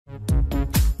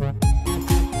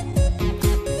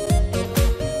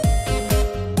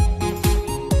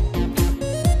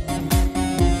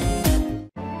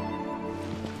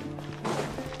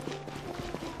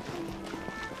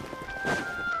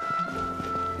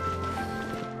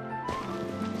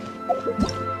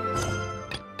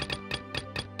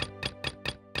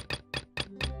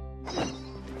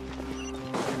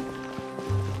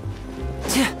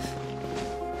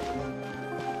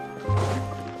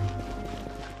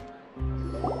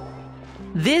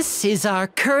This is our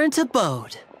current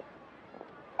abode.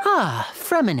 Ah,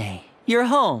 Fremine, you're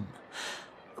home.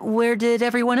 Where did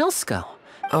everyone else go?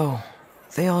 Oh,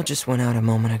 they all just went out a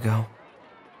moment ago.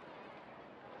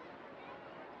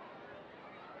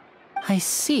 I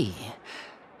see.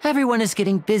 Everyone is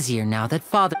getting busier now that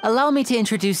Father... Allow me to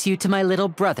introduce you to my little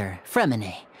brother,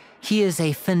 Fremine. He is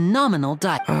a phenomenal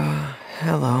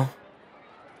Hello.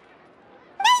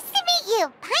 Nice to meet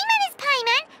you! Paimon is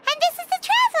Paimon, and this is the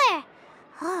Traveler!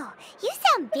 Oh, you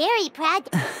sound very proud.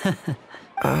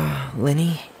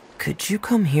 Linny, could you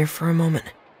come here for a moment?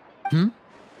 Hmm?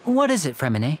 What is it,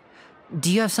 Fremine?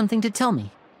 Do you have something to tell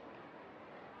me?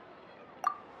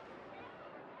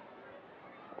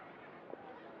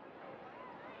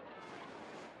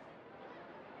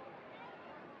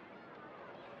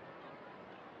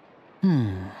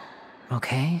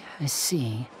 Okay, I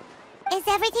see. Is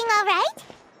everything all right?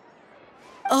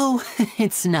 Oh,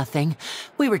 it's nothing.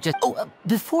 We were just... Oh,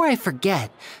 before I forget,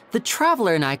 the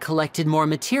Traveler and I collected more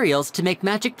materials to make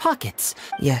magic pockets.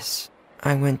 Yes,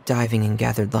 I went diving and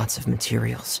gathered lots of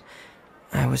materials.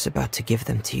 I was about to give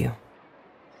them to you.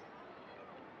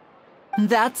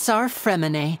 That's our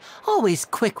Fremine, always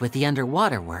quick with the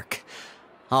underwater work.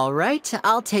 All right,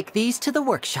 I'll take these to the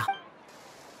workshop.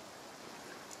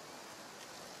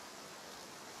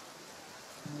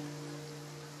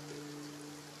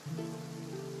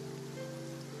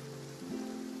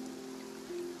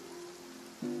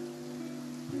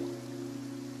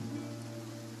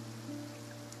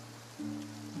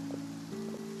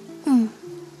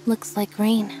 Looks like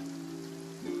rain.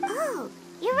 Oh,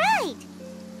 you're right.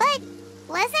 But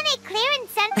wasn't it clear and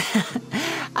sun?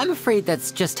 I'm afraid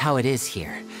that's just how it is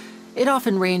here. It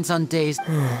often rains on days...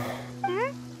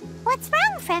 What's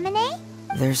wrong, Fremine?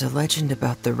 There's a legend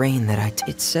about the rain that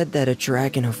It said that a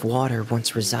dragon of water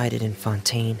once resided in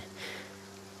Fontaine.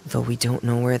 Though we don't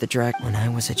know where the When I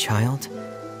was a child,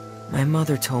 my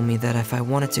mother told me that if I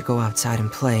wanted to go outside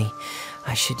and play,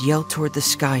 I should yell toward the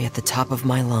sky at the top of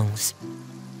my lungs.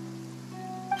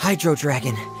 Hydro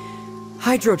Dragon!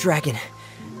 Hydro Dragon!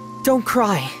 Don't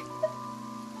cry!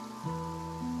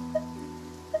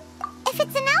 If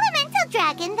it's an elemental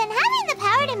dragon, then having the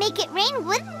power to make it rain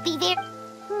wouldn't be very...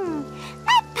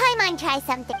 Let Paimon try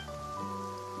something.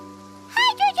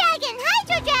 Hydro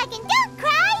Dragon, don't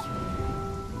cry!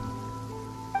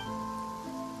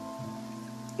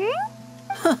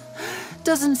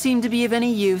 Doesn't seem to be of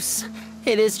any use.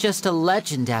 It is just a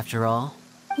legend after all.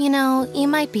 You know, you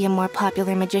might be a more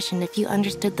popular magician if you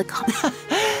understood the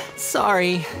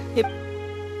Sorry.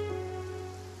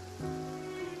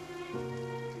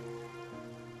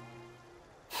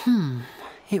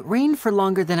 It rained for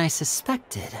longer than I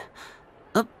suspected.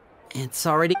 Oh, it's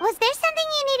already... Was there something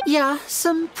you needed? Yeah,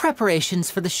 some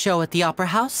preparations for the show at the Opera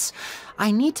House.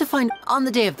 I need to find... On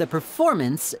the day of the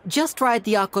performance, just ride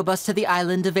the aquabus to the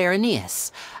island of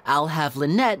Dεяεcnσs. I'll have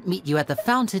Lynette meet you at the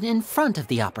fountain in front of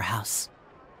the Opera House.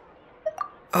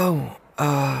 Oh,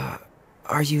 are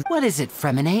you... What is it,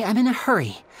 Fremine? I'm in a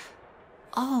hurry.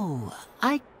 Oh,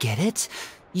 I get it.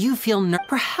 You feel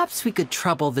Perhaps we could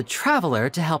trouble the Traveler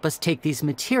to help us take these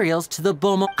materials to the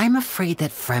Beaumont. I'm afraid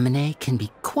that Fremine can be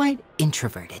quite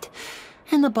introverted.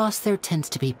 And the boss there tends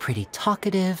to be pretty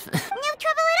talkative. No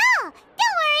trouble at all!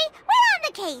 Don't worry, we're on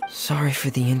the case! Sorry for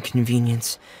the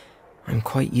inconvenience. I'm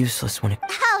quite useless when it...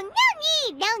 Oh,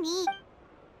 no need!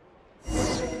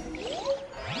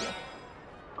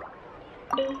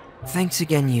 Thanks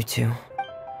again, you two.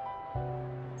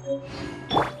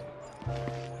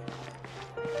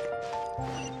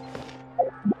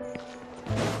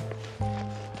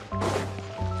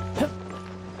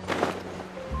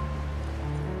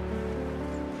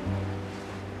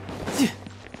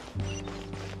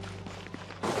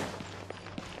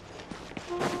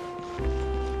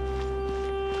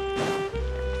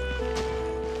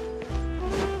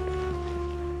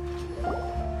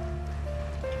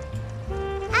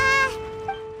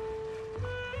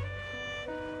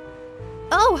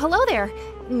 Oh, hello there.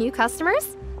 New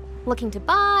customers? Looking to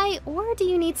buy, or do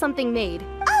you need something made?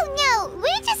 Oh no,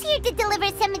 we're just here to deliver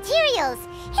some materials.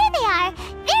 Here they are.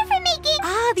 They're for making...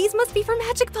 Ah, these must be for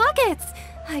magic pockets.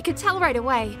 I could tell right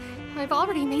away. I've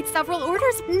already made several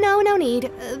orders. No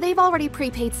need. They've already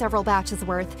prepaid several batches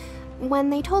worth. When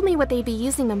they told me what they'd be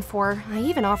using them for, I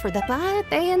even offered them, but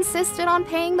they insisted on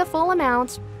paying the full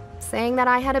amount, saying that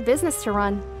I had a business to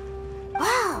run.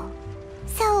 Wow.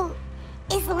 So,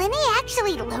 is Linny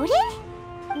actually loaded?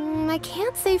 I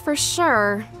can't say for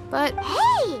sure, but...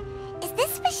 Hey! Is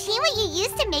this machine what you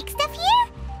use to make stuff here?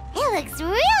 It looks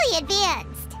really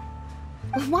advanced.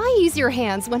 Why use your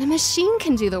hands when a machine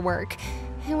can do the work?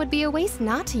 It would be a waste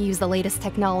not to use the latest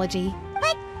technology.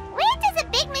 But where does a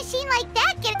big machine like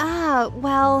that get...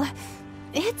 Well,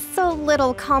 it's a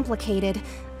little complicated.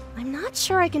 I'm not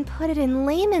sure I can put it in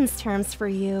layman's terms for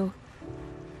you.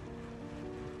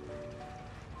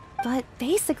 But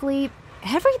basically,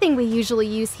 everything we usually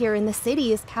use here in the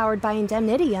city is powered by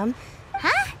indemnitium.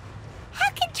 Huh? How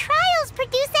can trials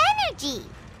produce energy?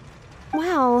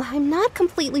 Well, I'm not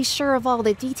completely sure of all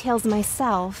the details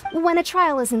myself. When a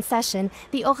trial is in session,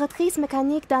 the oratrice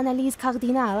mécanique d'analyse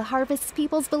cardinale harvests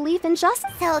people's belief in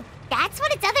justice. So that's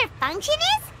what its other function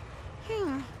is?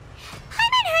 Paimon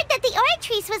heard that the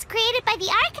oratrice was created by the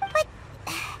arco, but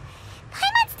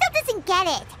Paimon still doesn't get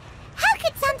it. How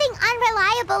could something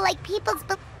unreliable like people's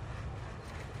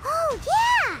Oh,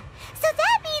 yeah! So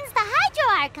that means the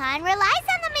Hydro-Archon relies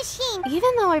on the machine. Even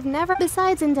though I've never...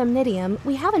 Besides indemnitium,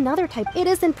 we have another type. It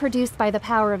isn't produced by the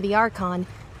power of the Archon,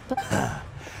 but...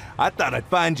 I thought I'd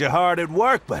find you hard at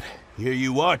work, but here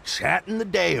you are chatting the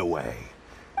day away.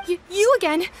 You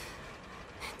again?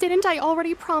 Didn't I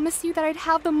already promise you that I'd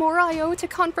have the more I owe to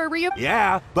Conferria?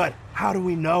 Yeah, but how do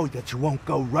we know that you won't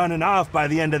go running off by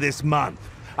the end of this month?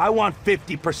 I want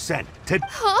 50% to...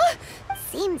 Huh?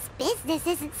 Seems business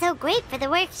isn't so great for the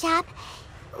workshop.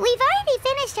 We've already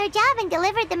finished our job and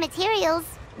delivered the materials.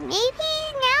 Maybe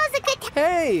now's a good time.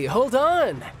 Hey, hold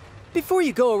on! Before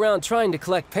you go around trying to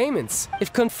collect payments,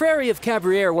 if Confrérie of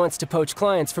Cabriere wants to poach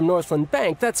clients from Northland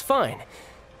Bank, that's fine.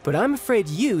 But I'm afraid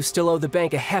you still owe the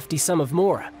bank a hefty sum of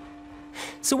mora.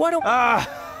 So why don't...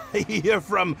 You're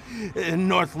from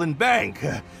Northland Bank.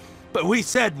 But we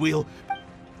said we'll...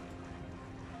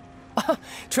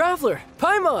 Traveler,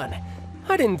 Paimon!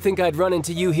 I didn't think I'd run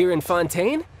into you here in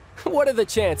Fontaine. What are the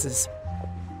chances?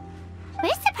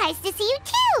 We're surprised to see you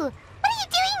too! What are you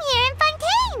doing here in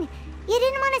Fontaine? You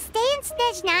didn't want to stay in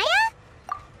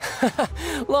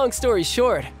Snezhnaya? Long story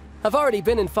short, I've already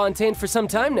been in Fontaine for some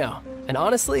time now. And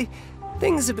honestly,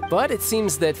 things have... But it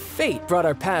seems that fate brought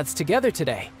our paths together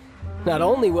today. Not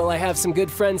only will I have some good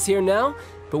friends here now,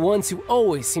 but ones who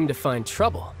always seem to find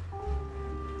trouble.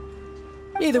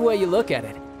 Either way you look at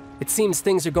it, it seems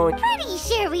things are going... Pretty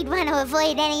sure we'd want to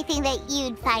avoid anything that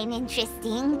you'd find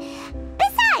interesting.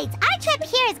 Besides, our trip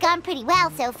here has gone pretty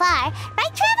well so far.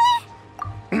 Right,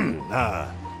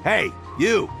 Trevor? Hey,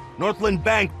 you, Northland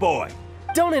Bank boy.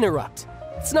 Don't interrupt.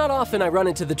 It's not often I run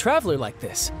into the Traveler like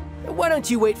this. Why don't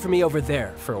you wait for me over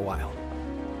there for a while?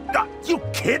 You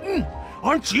kidding?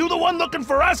 Aren't you the one looking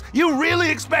for us? You really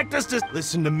expect us to...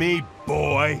 Listen to me,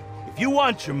 boy. If you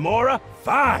want your mora,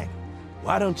 fine.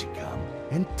 Why don't you come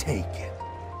and take it?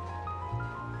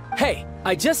 Hey,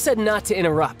 I just said not to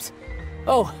interrupt.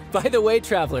 Oh, by the way,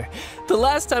 Traveler, the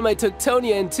last time I took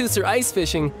Tonya and Tszr ice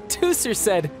fishing, Tszr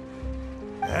said...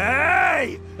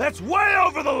 Hey! That's way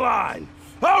over the line!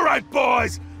 All right,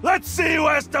 boys, let's see who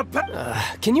has to pay...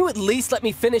 Can you at least let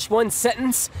me finish one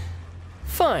sentence?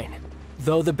 Fine.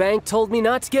 Though the bank told me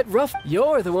not to get rough,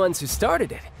 you're the ones who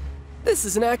started it. This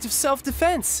is an act of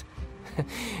self-defense.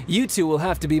 You two will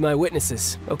have to be my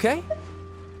witnesses, okay?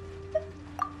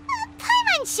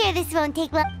 I'm sure this won't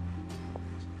take long.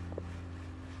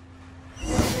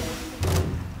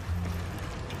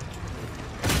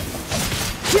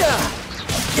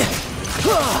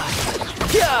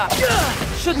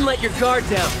 Shouldn't let your guard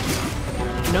down.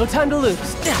 No time to lose.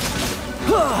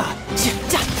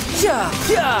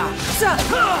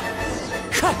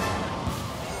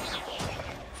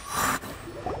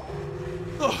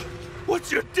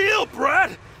 What's your deal,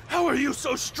 Brad? How are you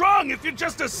so strong if you're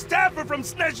just a staffer from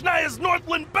Snezhnaya's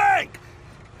Northland Bank?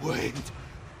 Wait,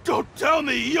 don't tell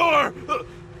me you're...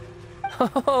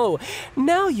 Oh,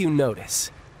 now you notice.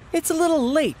 It's a little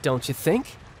late, don't you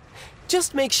think?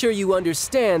 Just make sure you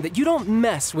understand that you don't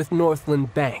mess with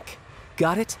Northland Bank.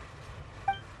 Got it?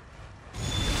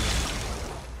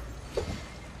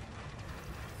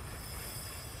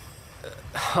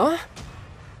 Huh?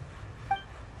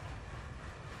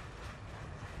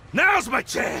 Now's my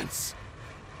chance!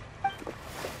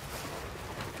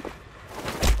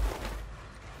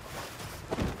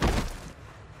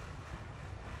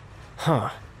 Huh.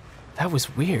 That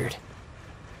was weird.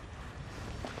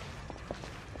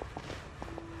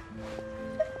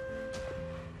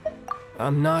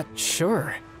 I'm not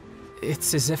sure.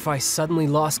 It's as if I suddenly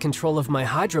lost control of my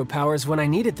hydro powers when I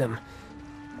needed them.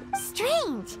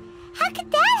 Strange. How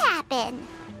could that happen?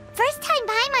 First time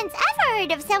Paimon's ever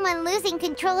heard of someone losing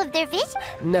control of their vision.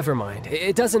 Never mind.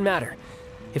 It doesn't matter.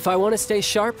 If I want to stay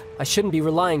sharp, I shouldn't be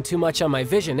relying too much on my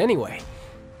vision anyway.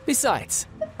 Besides,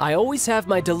 I always have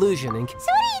my delusion in... So what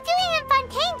are you doing in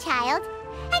Fontaine, child?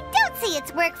 And don't say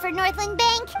it's work for Northland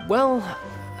Bank. Well,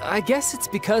 I guess it's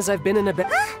because I've been in a bit...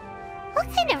 Huh? What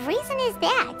kind of reason is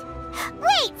that?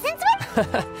 Wait, since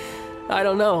when? I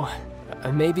don't know.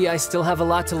 Maybe I still have a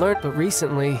lot to learn, but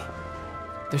recently,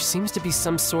 there seems to be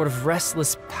some sort of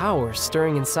restless power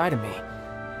stirring inside of me.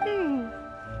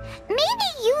 Maybe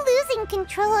you losing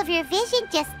control of your vision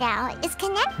just now is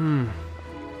connected.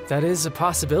 That is a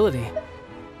possibility.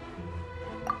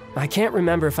 I can't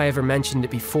remember if I ever mentioned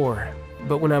it before,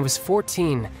 but when I was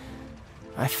 14,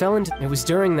 I fell into... It was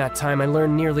during that time I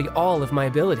learned nearly all of my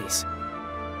abilities.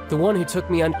 The one who took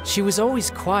me on... She was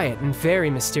always quiet and very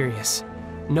mysterious.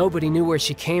 Nobody knew where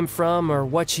she came from or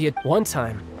what she had... One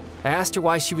time, I asked her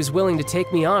why she was willing to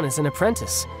take me on as an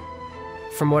apprentice.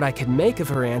 From what I could make of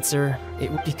her answer,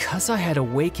 it was because I had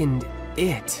awakened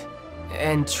it,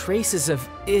 and traces of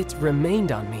it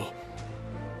remained on me.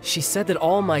 She said that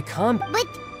all my combat... But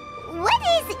what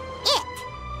is it?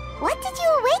 What did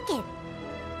you awaken?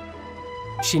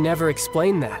 She never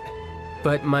explained that,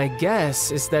 but my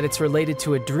guess is that it's related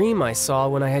to a dream I saw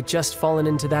when I had just fallen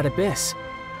into that abyss.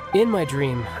 In my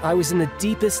dream, I was in the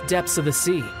deepest depths of the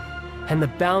sea, and the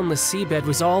boundless seabed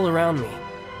was all around me.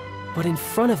 But in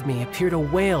front of me appeared a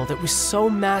whale that was so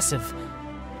massive,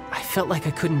 I felt like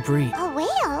I couldn't breathe. A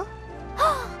whale?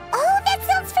 Oh, that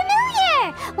sounds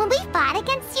familiar! When we fought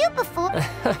against you before...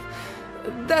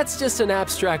 That's just an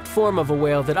abstract form of a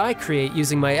whale that I create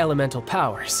using my elemental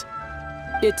powers.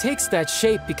 It takes that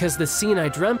shape because the scene I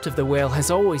dreamt of the whale has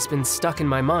always been stuck in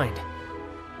my mind.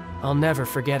 I'll never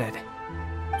forget it.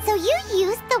 So you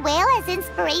used the whale as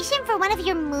inspiration for one of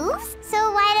your moves? So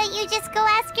why don't you just go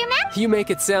ask your master? You make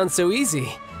it sound so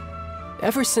easy.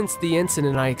 Ever since the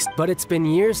incident but it's been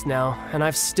years now, and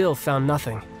I've still found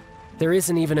nothing. There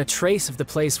isn't even a trace of the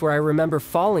place where I remember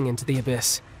falling into the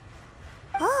abyss.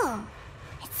 Oh,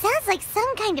 it sounds like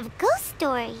some kind of ghost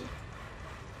story.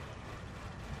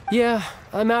 Yeah,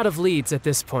 I'm out of leads at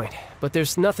this point, but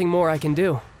there's nothing more I can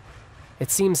do.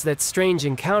 It seems that strange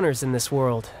encounters in this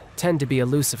world tend to be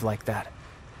elusive like that.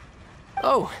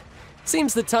 Oh,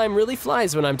 seems the time really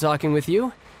flies when I'm talking with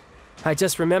you. I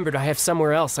just remembered I have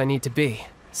somewhere else I need to be,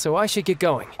 so I should get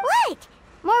going. What?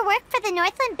 More work for the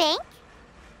Northland Bank?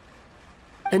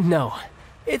 No,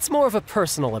 it's more of a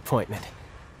personal appointment.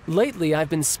 Lately, I've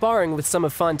been sparring with some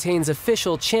of Fontaine's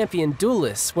official champion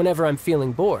duelists whenever I'm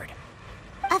feeling bored.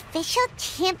 Official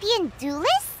champion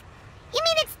duelists? You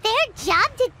mean it's their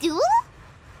job to duel?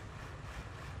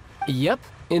 Yep.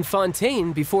 In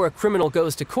Fontaine, before a criminal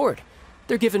goes to court,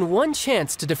 they're given one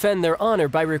chance to defend their honor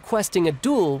by requesting a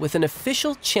duel with an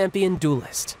official champion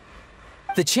duelist.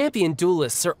 The champion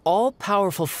duelists are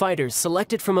all-powerful fighters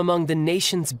selected from among the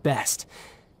nation's best,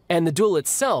 and the duel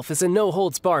itself is a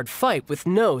no-holds-barred fight with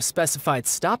no specified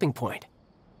stopping point.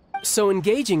 So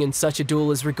engaging in such a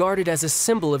duel is regarded as a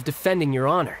symbol of defending your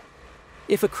honor.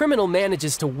 If a criminal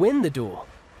manages to win the duel,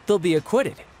 they'll be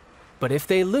acquitted. But if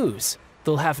they lose,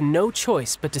 they'll have no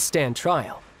choice but to stand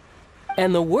trial.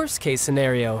 And the worst-case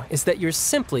scenario is that you're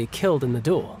simply killed in the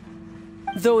duel.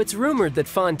 Though it's rumored that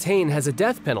Fontaine has a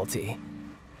death penalty,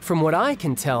 from what I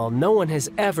can tell, no one has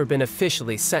ever been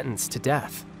officially sentenced to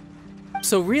death.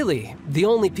 So really, the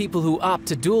only people who opt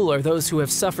to duel are those who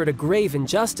have suffered a grave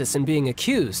injustice in being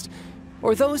accused,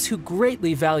 or those who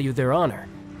greatly value their honor.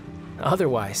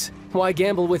 Otherwise, why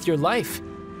gamble with your life?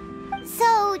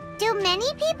 So, do many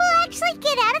people actually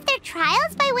get out of their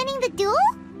trials by winning the duel?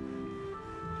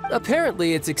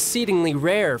 Apparently, it's exceedingly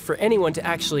rare for anyone to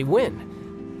actually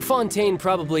win. Fontaine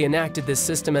probably enacted this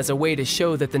system as a way to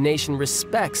show that the nation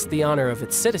respects the honor of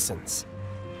its citizens.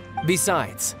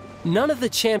 Besides, none of the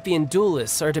champion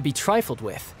duelists are to be trifled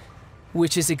with,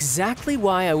 which is exactly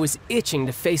why I was itching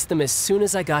to face them as soon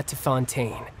as I got to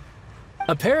Fontaine.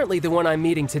 Apparently, the one I'm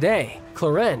meeting today,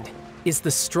 Clorinde, is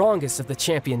the strongest of the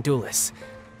champion duelists.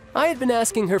 I had been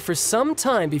asking her for some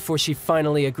time before she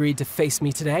finally agreed to face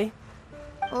me today.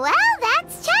 Well,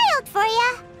 that's child for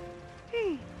ya.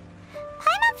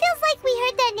 Paimon feels like we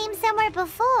heard that name somewhere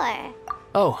before.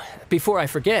 Oh, before I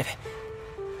forget,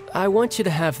 I want you to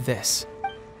have this.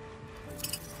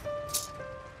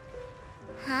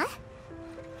 Huh?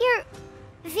 Your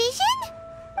vision?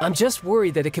 I'm just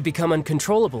worried that it could become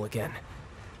uncontrollable again.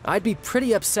 I'd be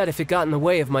pretty upset if it got in the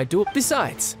way of my duel.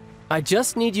 Besides, I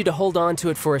just need you to hold on to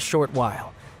it for a short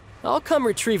while. I'll come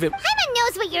retrieve it. Paimon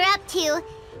knows what you're up to.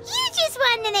 You just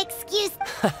want an excuse.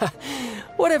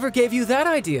 Whatever gave you that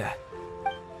idea?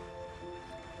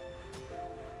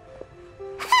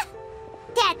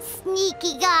 That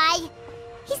sneaky guy.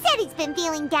 He said he's been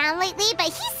feeling down lately, but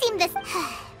he seemed this...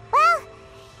 Well,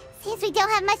 Seems we don't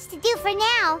have much to do for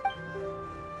now.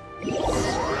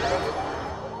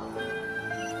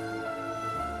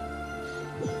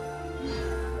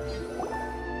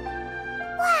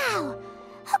 Wow!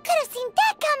 Who could have seen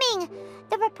that coming?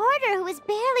 The reporter who was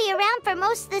barely around for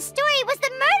most of the story was the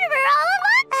murderer all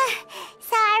along.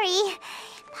 Sorry.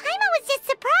 Paimon was just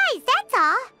surprised, that's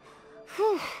all.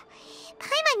 Whew.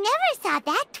 Paimon never saw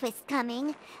that twist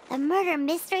coming. The murder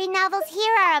mystery novels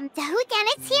here are, the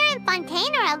whodunits here in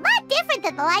Fontaine are a lot different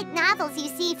than the light novels you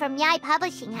see from Yae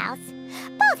Publishing House.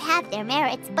 Both have their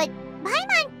merits, but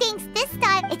Paimon thinks this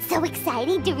time it's so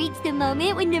exciting to reach the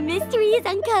moment when the mystery is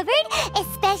uncovered,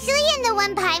 especially in the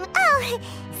one Paimon... Oh,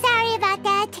 sorry about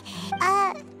that.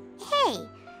 Hey,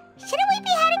 shouldn't we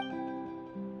be heading...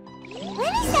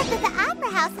 Lenny said that the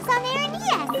Opera House is on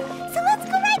Aranea, so let's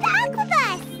go ride the Aqua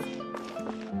Bus!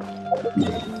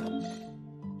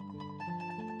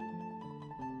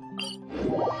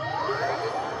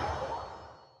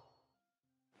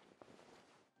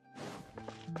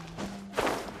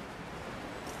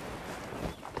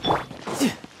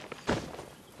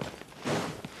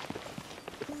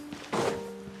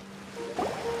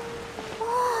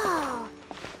 Whoa!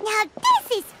 Now this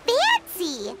is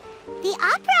fancy! The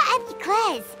Opera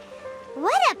Epiclese.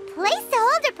 What a place to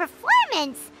hold a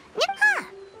performance! Huh.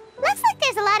 Looks like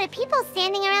there's a lot of people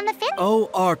standing around the fair. Oh,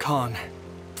 Archon,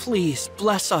 please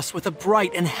bless us with a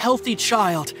bright and healthy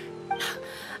child.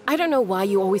 I don't know why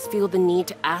you always feel the need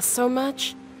to ask so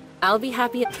much. I'll be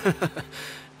happy.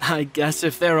 I guess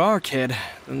if there are, kid,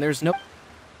 then there's no...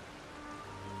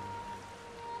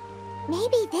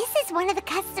 Maybe this is one of the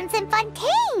customs in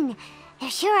Fontaine. There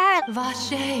sure are.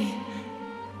 Vache,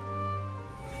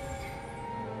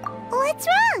 What's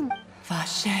wrong?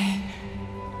 Vache,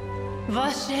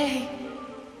 Vache.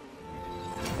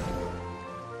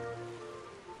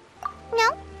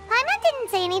 No, Paimon didn't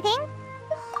say anything.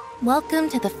 Welcome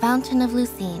to the Fountain of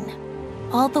Lucine.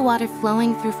 All the water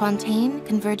flowing through Fontaine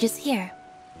converges here.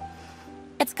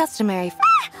 It's customary.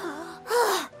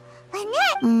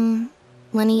 Lynette!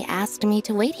 Lenny asked me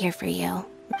to wait here for you.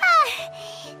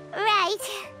 Right.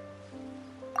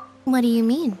 What do you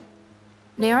mean?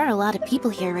 There are a lot of people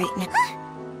here right now.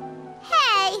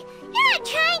 Hey, you're not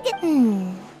trying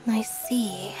to... I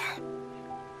see.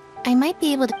 I might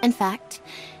be able to... In fact,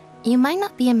 you might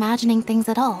not be imagining things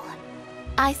at all.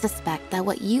 I suspect that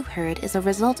what you heard is a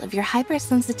result of your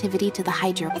hypersensitivity to the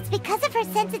hydro... It's because of her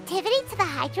sensitivity to the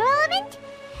hydro element?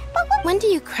 But what... When do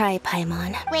you cry,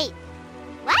 Paimon? Wait,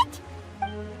 what?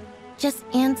 Just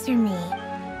answer me.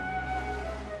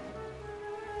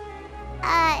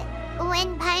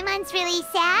 When Paimon's really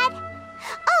sad?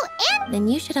 Oh, and... Then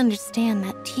you should understand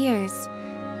that tears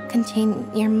contain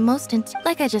your most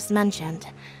like I just mentioned,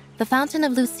 the Fountain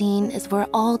of Lucine is where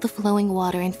all the flowing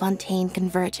water in Fontaine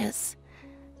converges.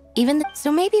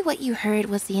 So maybe what you heard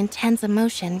was the intense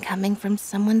emotion coming from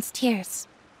someone's tears.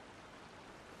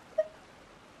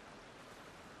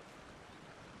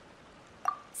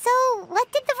 So,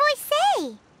 what did the voice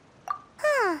say?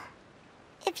 Huh.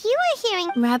 If you were hearing...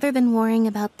 Rather than worrying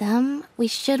about them, we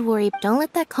should worry. Don't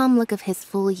let that calm look of his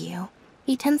fool you.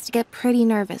 He tends to get pretty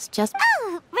nervous just...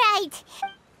 Oh, right.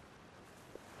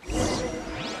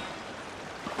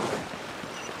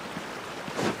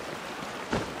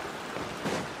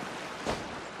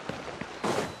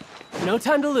 No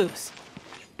time to lose.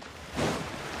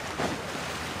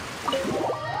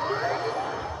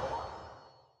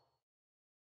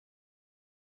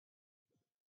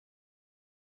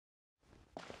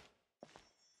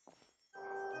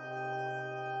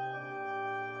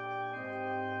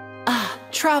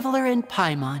 Traveler and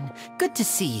Paimon, good to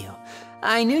see you.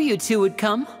 I knew you two would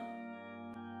come.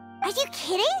 Are you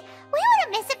kidding? We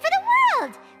wouldn't miss it for the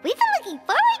world. We've been looking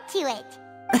forward to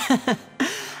it.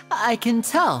 I can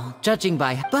tell, judging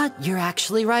by... But you're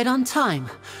actually right on time.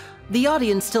 The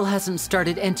audience still hasn't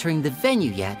started entering the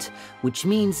venue yet, which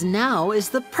means now is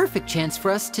the perfect chance for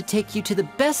us to take you to the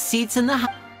best seats in the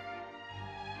house.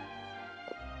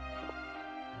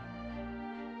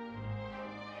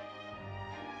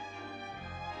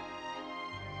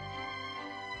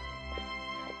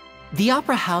 The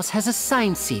Opera House has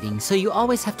assigned seating, so you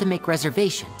always have to make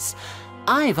reservations.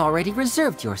 I've already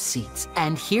reserved your seats,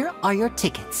 and here are your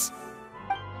tickets.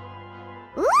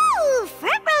 Ooh,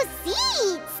 front row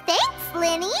seats! Thanks,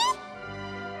 Lenny!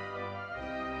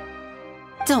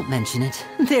 Don't mention it.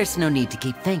 There's no need to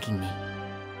keep thanking me.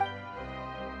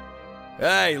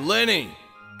 Hey, Lenny!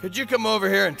 Could you come over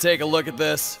here and take a look at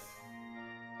this?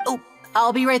 Oh,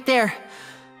 I'll be right there.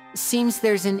 Seems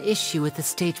there's an issue with the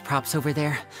stage props over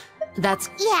there. That's...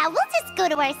 Yeah, we'll just go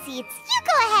to our seats. You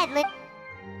go ahead,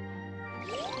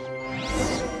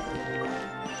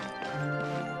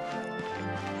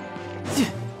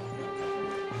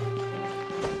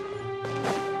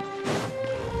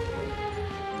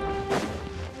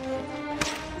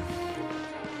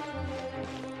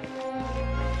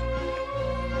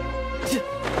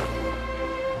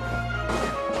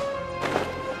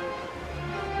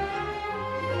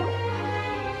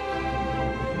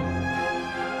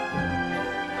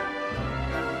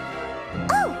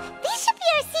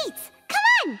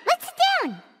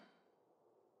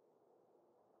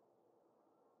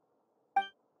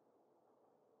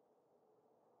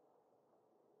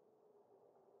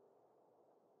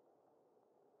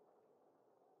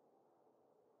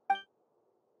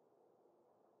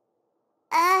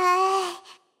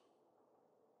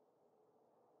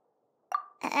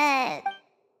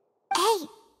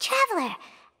 traveler.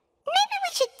 Maybe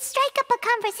we should strike up a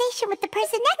conversation with the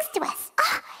person next to us.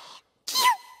 You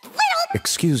little...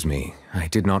 Excuse me, I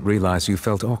did not realize you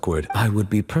felt awkward. I would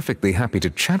be perfectly happy to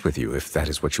chat with you if that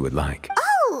is what you would like.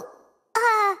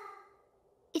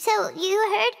 So you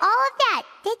heard all of that,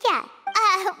 did ya?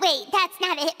 Wait, that's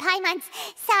not it, Paimon's.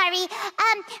 Sorry.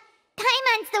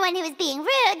 Paimon's the one who was being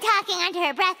rude, talking under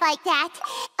her breath like that.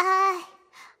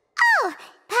 Oh,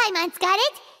 Paimon's got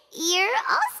it. You're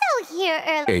also here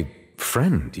early. A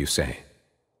friend, you say?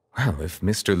 Well, if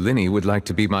Mr. Linny would like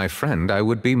to be my friend, I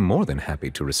would be more than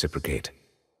happy to reciprocate.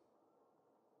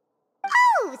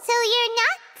 Oh, so you're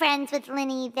not friends with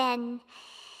Linny, then.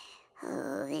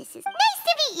 Oh, this is... Nice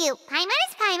to meet you! Paimon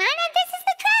is Paimon, and this is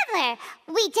the Traveler!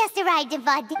 We just arrived in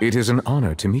Vod... It is an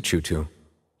honor to meet you two.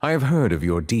 I have heard of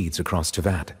your deeds across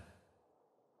Teyvat.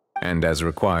 And as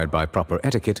required by proper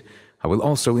etiquette, I will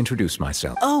also introduce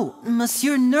myself. Oh,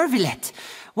 Monsieur Nervillet!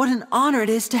 What an honor it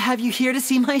is to have you here to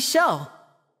see my show!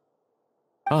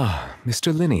 Ah,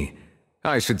 Mr. Linny.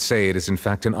 I should say it is in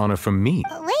fact an honor for me.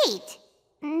 Wait,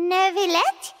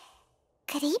 Nervillet?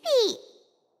 Could he be...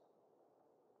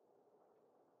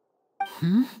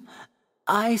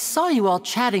 I saw you all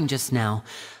chatting just now,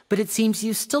 but it seems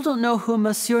you still don't know who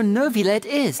Monsieur Nervillet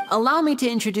is. Allow me to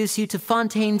introduce you to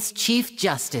Fontaine's Chief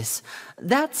Justice.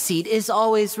 That seat is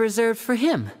always reserved for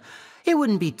him. It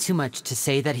wouldn't be too much to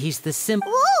say that he's the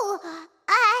simple... Whoa!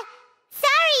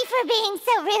 Sorry for being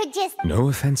so rude just... No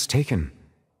offense taken.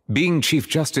 Being Chief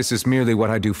Justice is merely what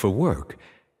I do for work.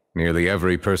 Nearly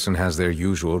every person has their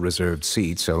usual reserved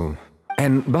seat, so...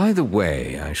 And by the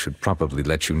way, I should probably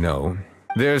let you know,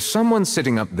 there's someone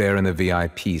sitting up there in the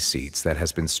VIP seats that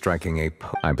has been striking a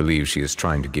I believe she is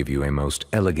trying to give you a most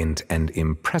elegant and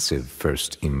impressive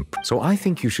first So I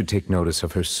think you should take notice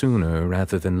of her sooner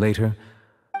rather than later.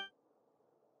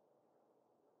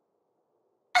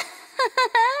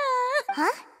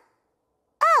 Huh?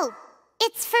 Oh,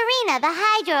 it's Farina, the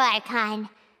Hydro Archon.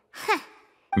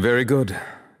 Very good.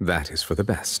 That is for the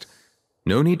best.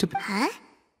 No need to... Huh?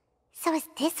 So is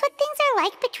this what things are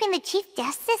like between the Chief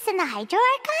Justice and the Hydro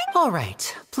Archon? All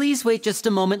right, please wait just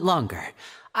a moment longer.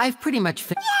 I've pretty much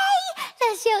Yay!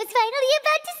 The show's finally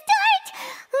about to start!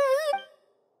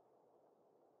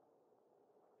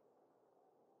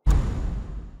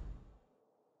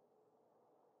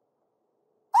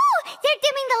 Oh, they're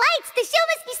dimming the lights! The show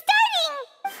must be starting!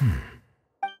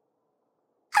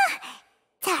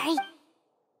 Sorry.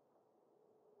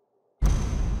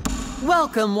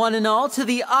 Welcome, one and all, to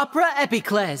the Opera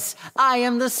Epiclese. I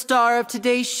am the star of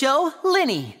today's show,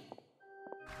 Linny.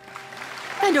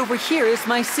 And over here is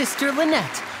my sister,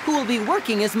 Lynette, who will be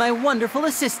working as my wonderful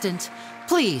assistant.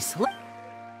 Please.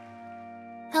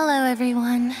 Hello,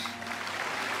 everyone.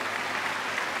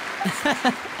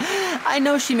 I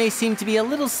know she may seem to be a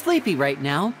little sleepy right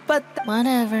now, but...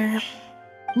 Whatever.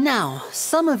 Now,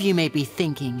 some of you may be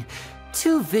thinking,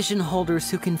 two vision holders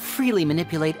who can freely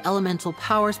manipulate elemental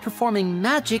powers performing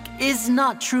magic is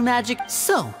not true magic.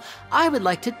 So, I would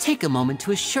like to take a moment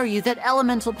to assure you that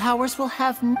elemental powers will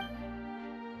have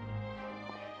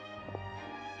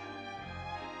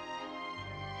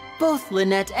Both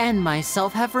Lynette and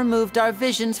myself have removed our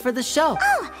visions for the show.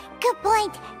 Oh, good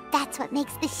point. That's what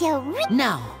makes the show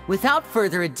Now, without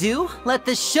further ado, let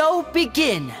the show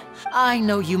begin. I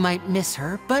know you might miss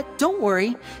her, but don't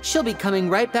worry. She'll be coming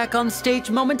right back on stage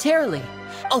momentarily.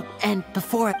 Oh, and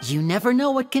before, you never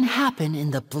know what can happen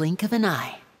in the blink of an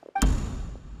eye.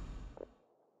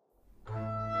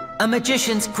 A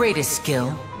magician's greatest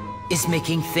skill is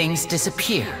making things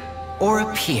disappear or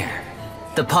appear.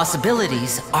 The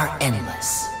possibilities are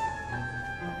endless.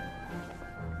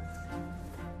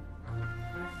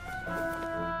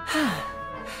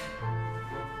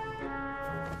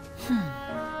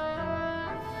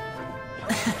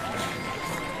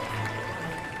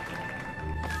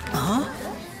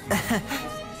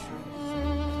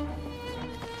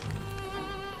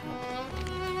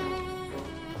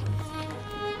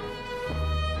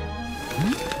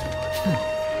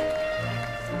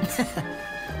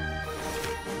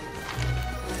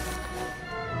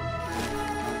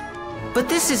 But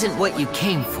this isn't what you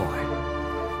came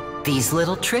for. These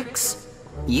little tricks,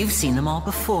 you've seen them all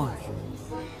before.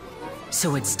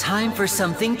 So it's time for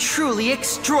something truly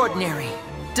extraordinary,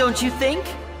 don't you think?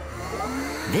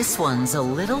 This one's a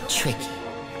little tricky.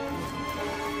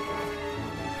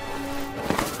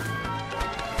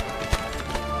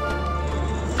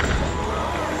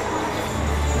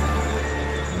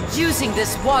 Using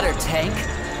this water tank,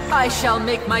 I shall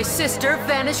make my sister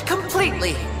vanish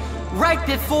completely, right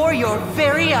before your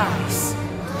very eyes.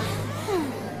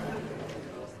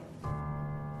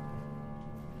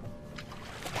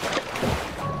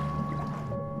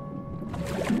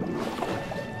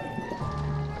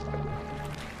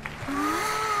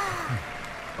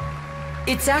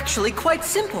 It's actually quite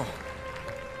simple.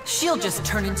 She'll just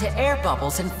turn into air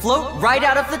bubbles and float right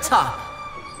out of the top.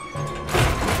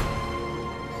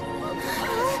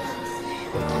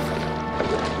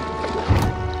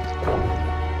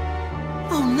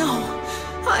 Oh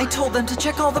no! I told them to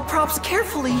check all the props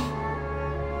carefully.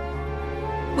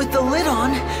 With the lid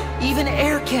on, even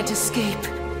air can't escape.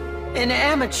 An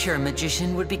amateur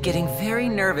magician would be getting very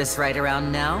nervous right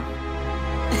around now.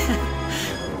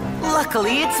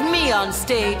 Luckily, it's me on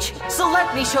stage, so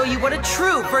let me show you what a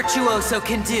true virtuoso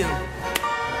can do.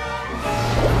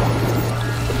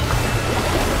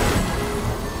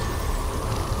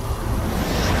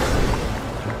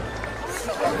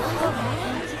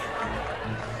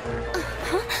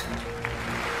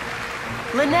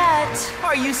 Lynette,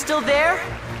 are you still there?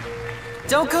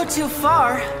 Don't go too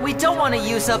far. We don't want to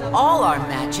use up all our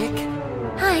magic.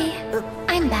 Hi,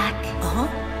 I'm back.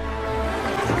 Uh-huh.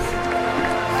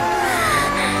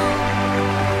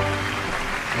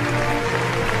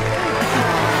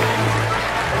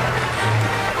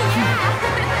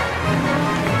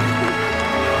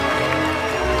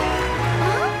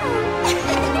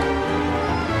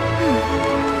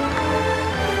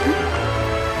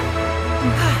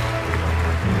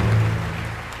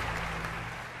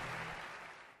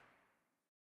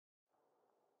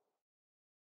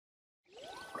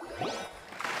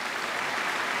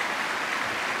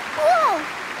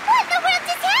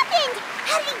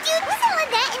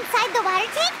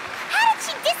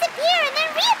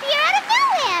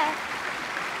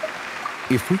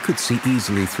 If we could see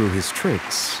easily through his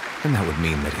tricks, then that would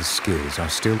mean that his skills are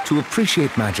still... To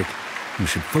appreciate magic, you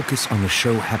should focus on the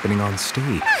show happening on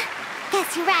stage.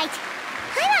 Guess you're right.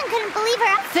 Paimon couldn't believe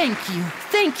her.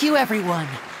 Thank you everyone.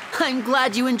 I'm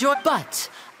glad you enjoyed, but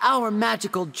our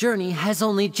magical journey has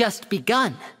only just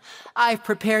begun. I've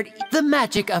prepared... The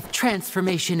magic of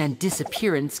transformation and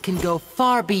disappearance can go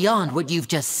far beyond what you've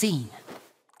just seen.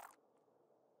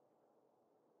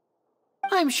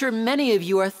 I'm sure many of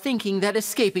you are thinking that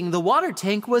escaping the water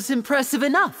tank was impressive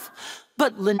enough.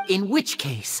 But in which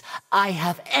case, I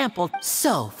have ample...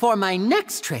 So, for my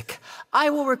next trick, I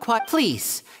will require...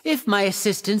 Please, if my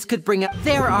assistants could bring up...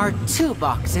 There are 2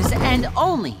 boxes, and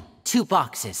only 2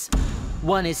 boxes.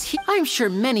 One is here. I'm sure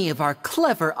many of our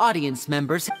clever audience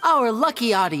members... Our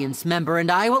lucky audience member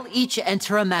and I will each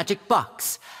enter a magic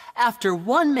box. After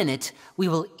 1 minute, we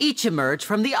will each emerge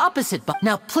from the opposite box.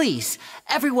 Now please,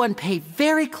 everyone pay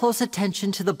very close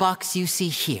attention to the box you see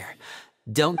here.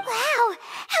 Don't... Wow!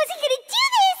 How's he gonna do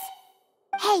this?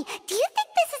 Hey, do you think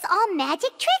this is all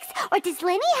magic tricks, or does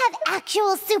Lenny have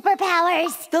actual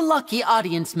superpowers? The lucky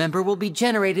audience member will be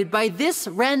generated by this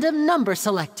random number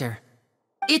selector.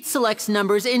 It selects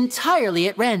numbers entirely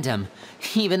at random.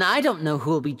 Even I don't know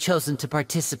who will be chosen to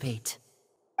participate.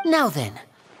 Now then,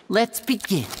 let's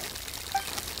begin.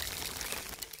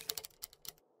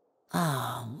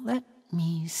 Let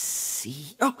me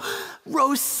see. Oh,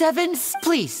 row 7,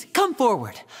 please, come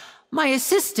forward. My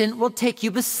assistant will take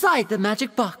you beside the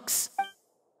magic box.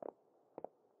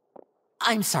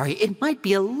 I'm sorry, it might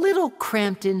be a little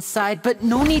cramped inside, but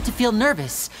no need to feel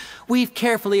nervous. We've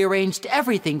carefully arranged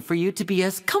everything for you to be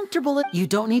as comfortable as... You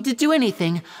don't need to do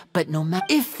anything, but no matter...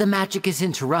 If the magic is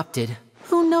interrupted,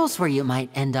 who knows where you might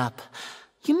end up.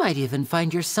 You might even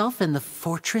find yourself in the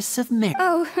Fortress of Mary.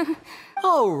 Oh.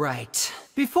 All right.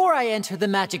 Before I enter the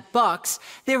magic box,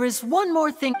 there is one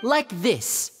more thing like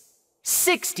this.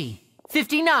 60,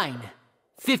 59,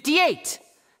 58.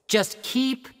 Just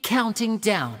keep counting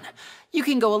down. You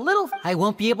can go a little... I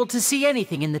won't be able to see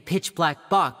anything in the pitch black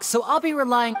box, so I'll be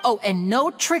relying... Oh, and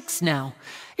no tricks now.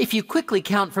 If you quickly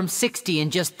count from 60 in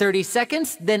just 30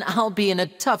 seconds, then I'll be in a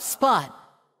tough spot.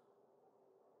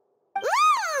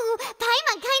 Ooh!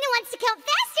 Paimon kinda wants to count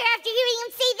faster after hearing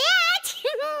him say that!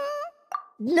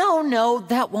 No,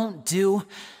 that won't do.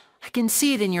 I can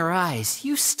see it in your eyes.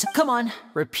 Come on,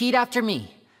 repeat after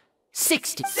me.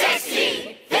 60.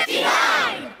 60!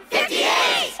 59!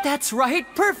 58! That's right,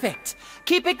 perfect.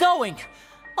 Keep it going.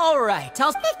 All right,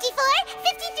 I'll... 54,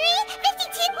 53,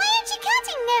 52... Why aren't you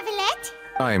counting, Nervalet?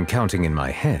 I am counting in my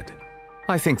head.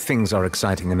 I think things are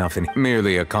exciting enough in...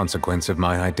 Merely a consequence of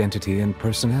my identity and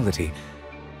personality.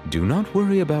 Do not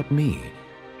worry about me.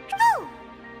 Oh,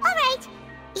 all right.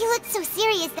 You look so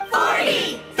serious that...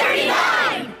 40!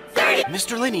 39! 30...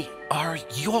 Mr. Linney, are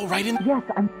you all right in... Yes,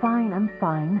 I'm fine.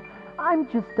 I'm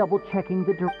just double-checking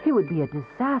the... It would be a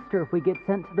disaster if we get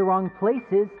sent to the wrong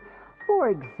places. For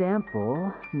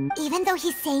example... Even though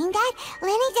he's saying that,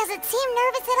 Lenny doesn't seem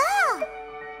nervous at all.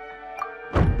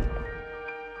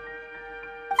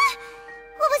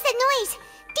 What was that noise?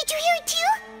 Did you hear it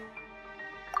too?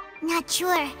 Not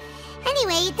sure.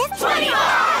 Anyway, that's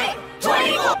 25!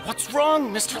 24! What's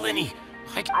wrong, Mr. Linney?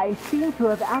 I seem to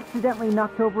have accidentally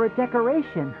knocked over a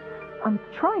decoration. I'm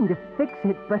trying to fix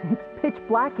it, but it's pitch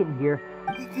black in here.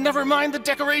 Never mind the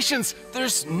decorations.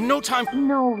 There's no time.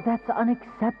 No, that's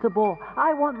unacceptable.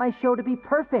 I want my show to be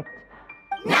perfect.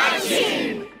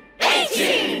 19!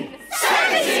 18!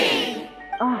 17!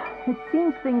 It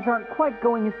seems things aren't quite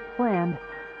going as planned.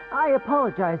 I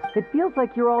apologize. It feels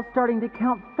like you're all starting to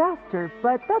count faster,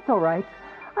 but that's all right.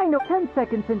 I know 10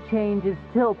 seconds and change is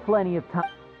still plenty of time.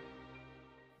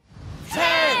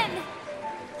 10!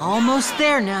 Almost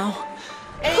there now.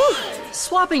 Whew.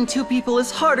 Swapping two people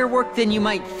is harder work than you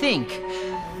might think.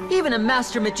 Even a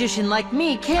master magician like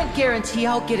me can't guarantee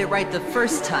I'll get it right the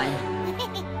first time.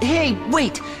 Hey,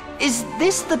 wait! Is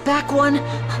this the back one?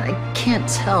 I can't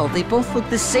tell. They both look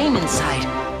the same inside.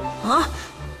 Huh?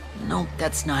 No,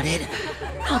 that's not it.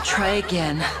 I'll try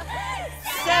again.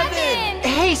 7!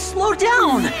 Hey, slow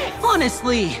down!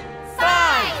 Honestly!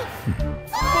 5!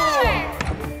 4!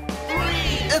 3!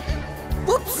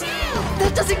 Whoops!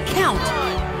 That doesn't count!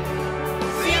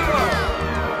 0!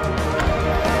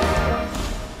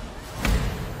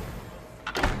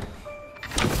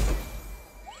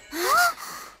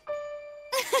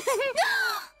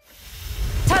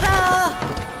 Ta-da!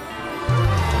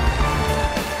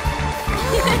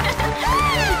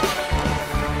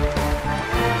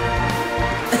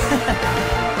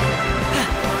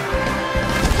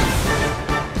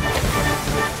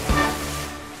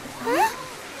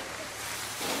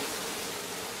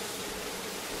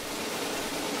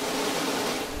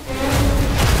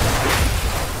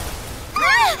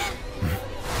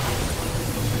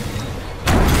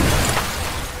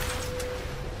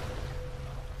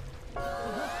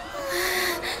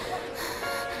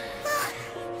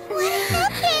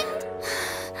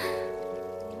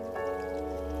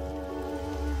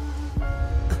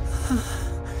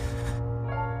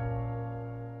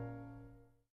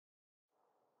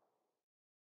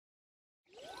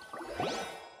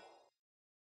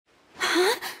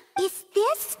 Is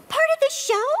this part of the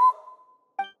show?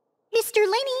 Mr.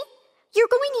 Linney, you're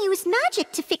going to use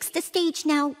magic to fix the stage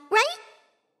now, right?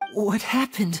 What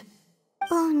happened?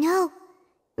 Oh no.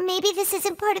 Maybe this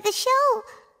isn't part of the show.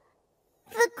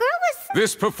 The girl was...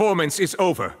 This performance is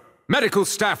over. Medical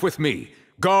staff with me.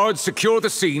 Guards, secure the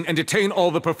scene and detain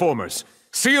all the performers.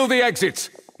 Seal the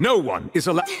exits. No one is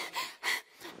allowed...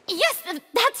 Yes,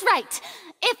 that's right.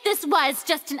 If this was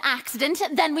just an accident,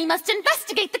 then we must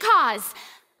investigate the cause.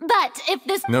 But if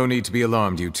this... No need to be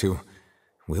alarmed, you two.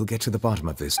 We'll get to the bottom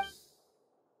of this.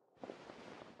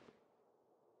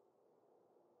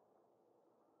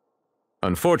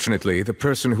 Unfortunately, the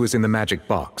person who is in the magic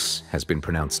box has been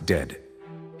pronounced dead.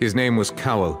 His name was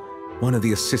Cowell, one of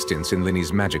the assistants in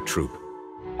Linney's magic troupe.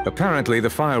 Apparently,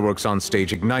 the fireworks on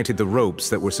stage ignited the ropes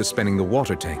that were suspending the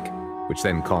water tank, which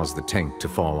then caused the tank to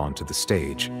fall onto the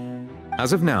stage.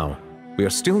 As of now, we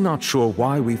are still not sure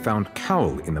why we found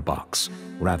Cowell in the box,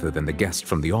 rather than the guest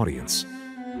from the audience.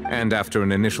 And after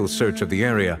an initial search of the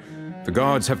area, the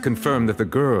guards have confirmed that the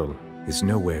girl is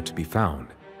nowhere to be found.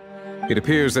 It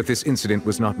appears that this incident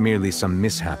was not merely some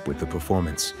mishap with the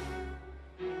performance.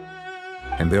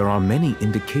 And there are many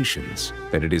indications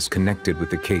that it is connected with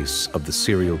the case of the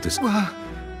serial That's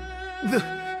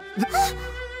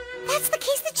the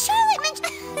case that Charlotte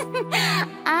mentioned.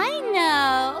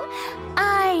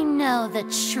 I know the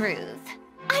truth.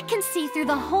 I can see through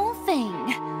the whole thing.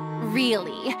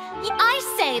 Really. I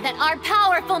say that our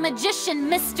powerful magician,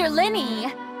 Mr.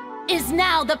 Linney, is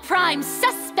now the prime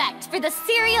suspect for the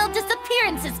serial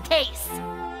disappearances case.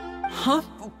 Huh?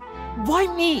 Why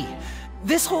me?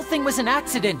 This whole thing was an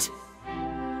accident.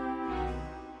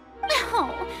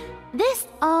 No, this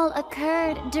all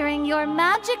occurred during your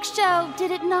magic show,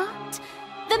 did it not?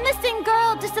 The missing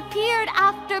girl disappeared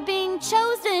after being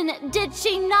chosen, did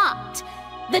she not?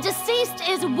 The deceased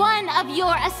is one of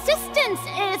your assistants,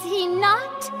 is he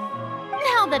not?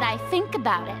 Now that I think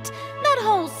about it, that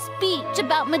whole speech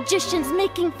about magicians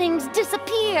making things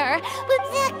disappear...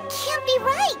 But that can't be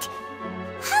right!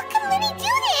 How can Linney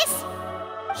do this?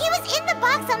 He was in the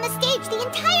box on the stage the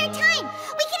entire time!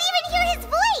 We can even hear his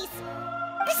voice!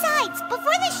 Besides,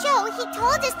 before the show, he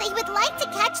told us that he would like to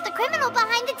catch the criminal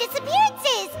behind the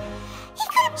disappearances! He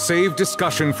could have... Save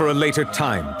discussion for a later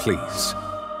time, please.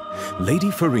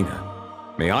 Lady Farina,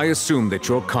 may I assume that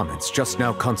your comments just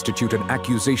now constitute an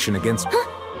accusation against... Huh?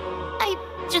 I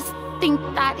just think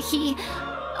that he...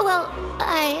 Well,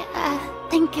 I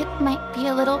think it might be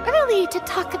a little early to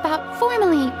talk about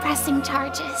formally pressing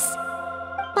charges.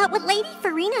 But what Lady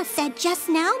Farina said just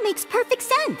now makes perfect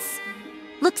sense.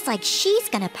 Looks like she's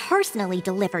gonna personally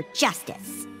deliver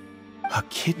justice. A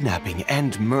kidnapping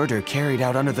and murder carried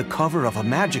out under the cover of a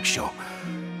magic show.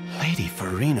 Lady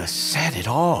Farina said it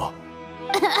all.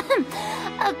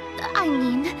 I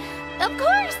mean, of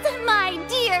course, my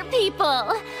dear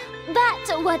people.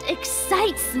 But what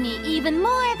excites me even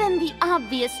more than the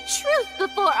obvious truth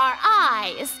before our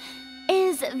eyes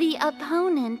is the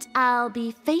opponent I'll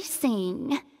be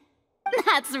facing.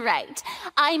 That's right.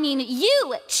 I mean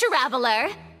you, Traveler.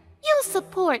 You'll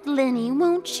support Linny,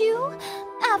 won't you?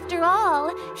 After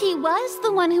all, he was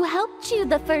the one who helped you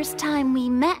the first time we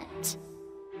met.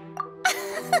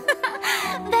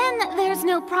 Then there's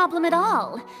no problem at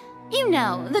all. You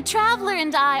know, the Traveler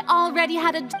and I already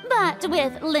had a... But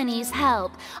with Linny's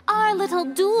help, our little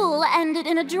duel ended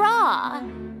in a draw.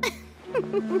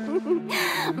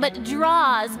 But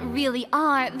draws really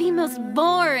are the most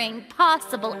boring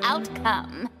possible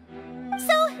outcome.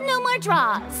 So, no more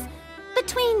draws.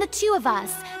 Between the two of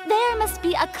us, there must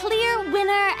be a clear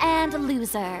winner and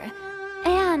loser.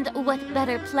 And what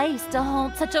better place to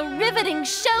hold such a riveting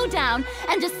showdown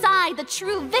and decide the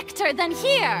true victor than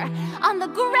here, on the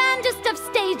grandest of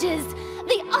stages,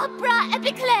 the Opera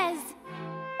Epiclese.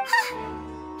 Huh?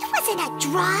 It wasn't a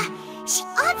draw. She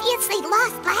obviously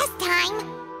lost last time.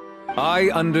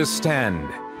 I understand.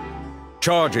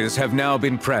 Charges have now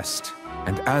been pressed,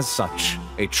 and as such,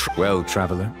 well,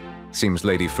 Traveler, seems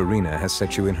Lady Farina has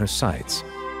set you in her sights.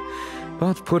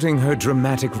 But putting her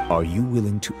dramatic... Are you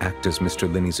willing to act as Mr.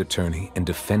 Linny's attorney and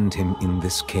defend him in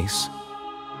this case?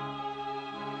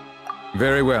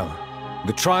 Very well.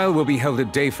 The trial will be held a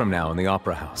day from now in the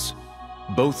Opera House.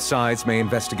 Both sides may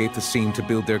investigate the scene to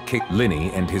build their case.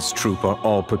 Linny and his troupe are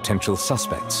all potential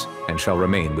suspects and shall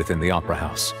remain within the Opera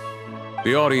House.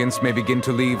 The audience may begin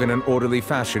to leave in an orderly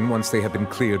fashion once they have been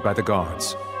cleared by the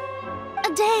guards.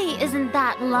 A day isn't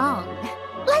that long.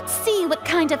 Let's see what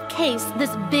kind of case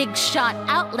this big-shot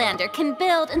Outlander can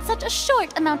build in such a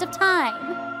short amount of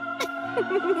time.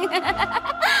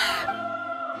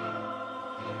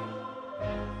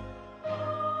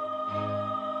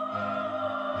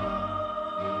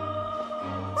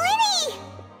 Linny!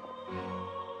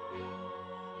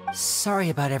 Sorry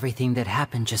about everything that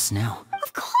happened just now.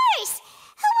 Of course!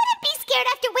 Who wouldn't be scared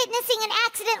after witnessing an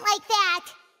accident like that?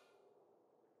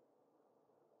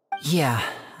 Yeah,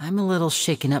 I'm a little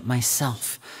shaken up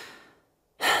myself.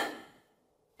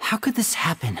 How could this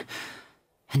happen?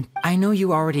 And I know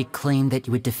you already claimed that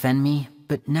you would defend me,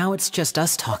 but now it's just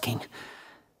us talking.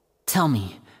 Tell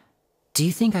me, do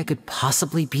you think I could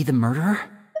possibly be the murderer?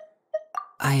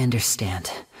 I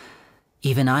understand.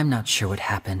 Even I'm not sure what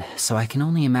happened, so I can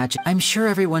only imagine. I'm sure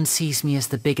everyone sees me as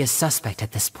the biggest suspect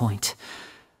at this point.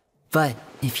 But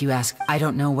if you ask, I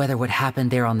don't know whether what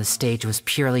happened there on the stage was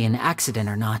purely an accident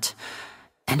or not.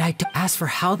 And I ask for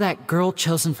how that girl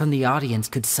chosen from the audience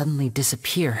could suddenly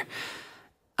disappear.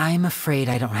 I'm afraid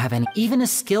I don't have any. Even a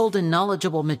skilled and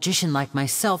knowledgeable magician like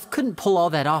myself couldn't pull all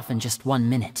that off in just 1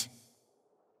 minute.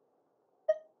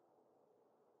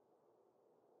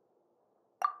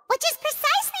 Which is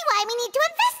precisely why we need to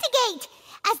investigate.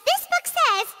 As this book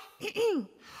says,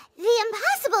 the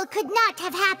impossible could not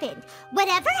have happened.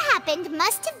 Whatever happened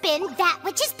must have been that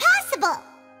which is possible.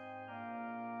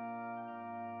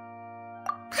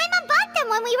 Paimon bought them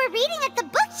when we were reading at the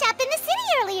bookshop in the city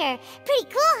earlier. Pretty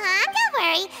cool, huh? Don't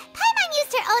worry. Paimon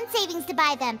used her own savings to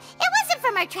buy them. It wasn't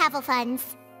from our travel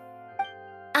funds.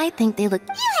 I think they look...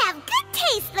 You have good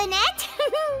taste, Lynette.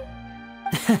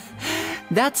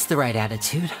 That's the right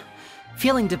attitude.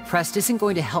 Feeling depressed isn't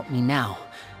going to help me now.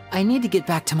 I need to get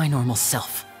back to my normal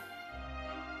self.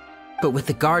 But with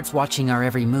the guards watching our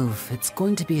every move, it's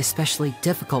going to be especially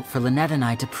difficult for Lynette and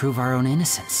I to prove our own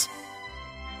innocence.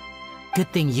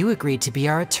 Good thing you agreed to be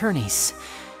our attorneys.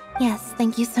 Yes,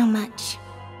 thank you so much.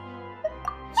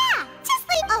 Yeah, just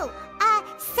leave. Oh,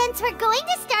 since we're going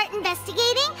to start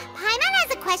investigating, Paimon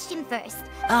has a question first.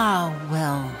 Ah,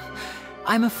 well,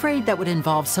 I'm afraid that would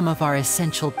involve some of our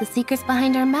essential... The secrets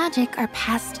behind our magic are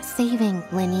past saving,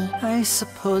 Linny. I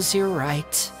suppose you're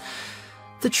right.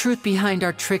 The truth behind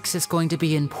our tricks is going to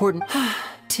be important.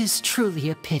 'Tis truly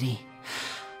a pity.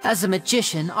 As a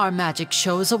magician, our magic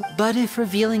shows a... But if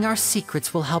revealing our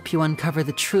secrets will help you uncover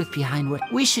the truth behind what...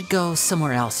 We should go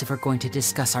somewhere else if we're going to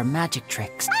discuss our magic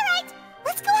tricks. All right,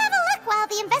 let's go have a look while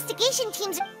the investigation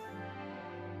teams...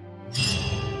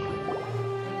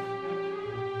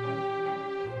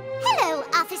 Hello,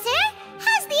 officer.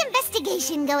 How's the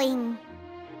investigation going?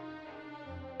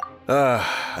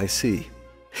 I see.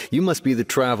 You must be the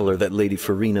traveler that Lady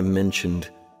Farina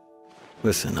mentioned.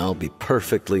 Listen, I'll be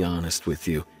perfectly honest with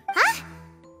you. Huh?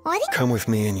 What? Come with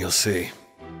me and you'll see.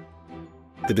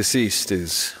 The deceased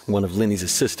is one of Linny's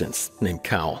assistants named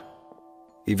Cal.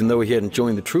 Even though he hadn't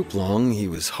joined the troupe long, he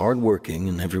was hardworking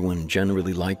and everyone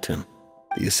generally liked him.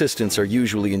 The assistants are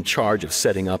usually in charge of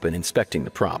setting up and inspecting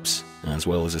the props, as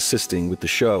well as assisting with the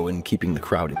show and keeping the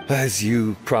crowd in. As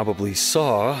you probably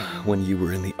saw when you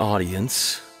were in the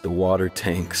audience, the water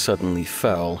tank suddenly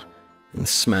fell and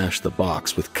smashed the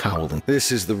box with Cowlin.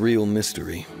 This is the real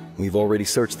mystery. We've already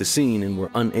searched the scene and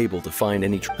were unable to find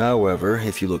any. However,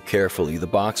 if you look carefully, the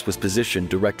box was positioned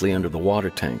directly under the water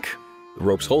tank. The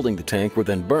ropes holding the tank were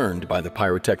then burned by the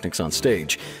pyrotechnics on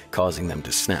stage, causing them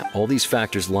to snap. All these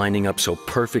factors lining up so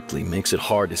perfectly makes it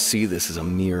hard to see this as a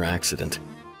mere accident.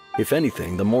 If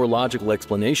anything, the more logical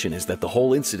explanation is that the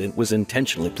whole incident was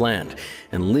intentionally planned,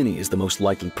 and Linny is the most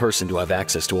likely person to have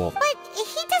access to all. But he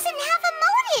doesn't have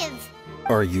a motive.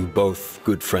 Are you both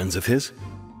good friends of his?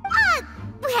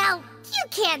 Well, you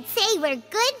can't say we're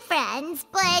good friends,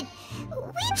 but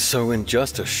So in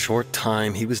just a short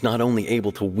time, he was not only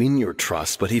able to win your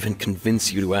trust, but even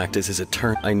convince you to act as his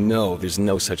attorney. I know there's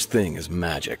no such thing as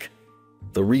magic.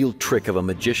 The real trick of a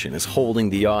magician is holding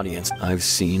the audience. I've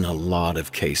seen a lot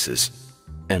of cases,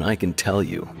 and I can tell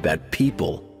you that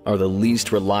people are the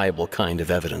least reliable kind of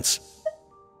evidence.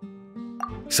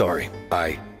 Sorry,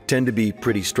 I tend to be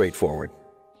pretty straightforward.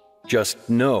 Just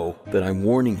know that I'm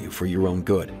warning you for your own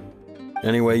good.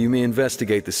 Anyway, you may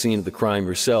investigate the scene of the crime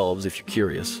yourselves if you're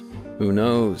curious. Who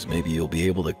knows, maybe you'll be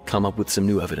able to come up with some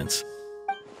new evidence.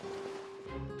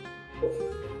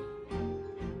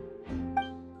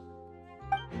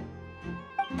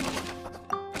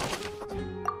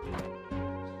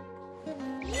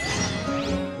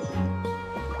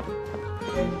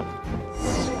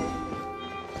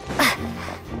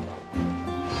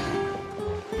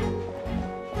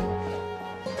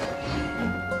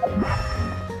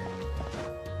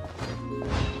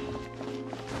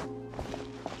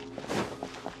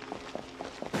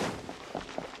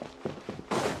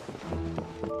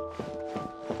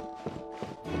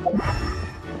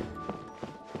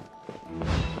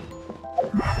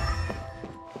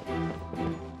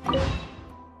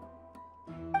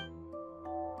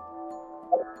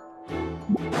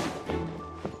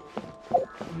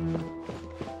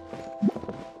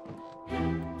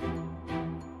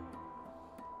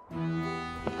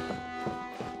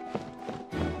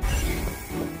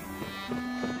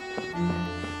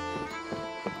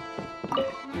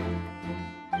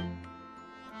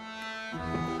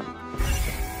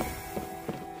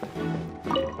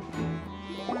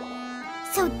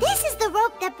 So this is the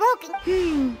rope that broke.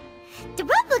 The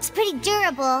rope looks pretty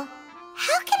durable.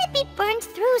 How can it be burned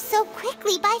through so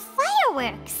quickly by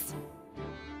fireworks?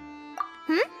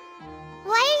 Why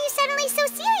are you suddenly so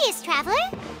serious, Traveler?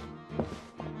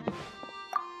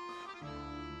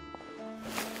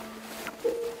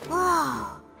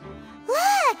 Whoa.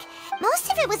 Look! Most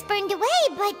of it was burned away,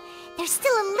 but there's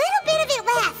still a little bit of it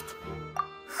left.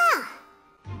 Huh.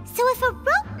 So if a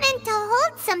rope meant to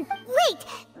hold some... Wait!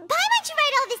 Why don't you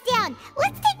write all this down?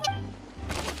 Let's take...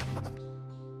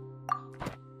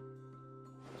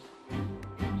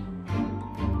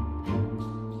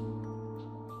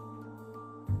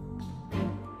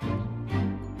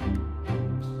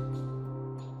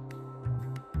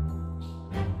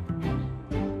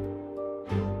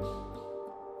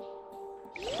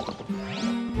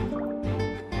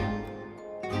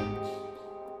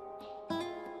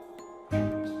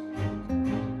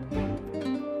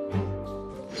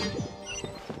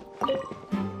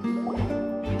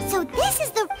 So this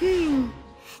is the...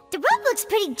 The rope looks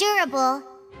pretty durable.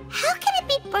 How can it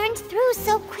be burned through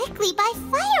so quickly by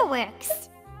fireworks?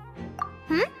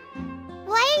 Why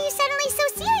are you suddenly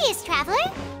so serious,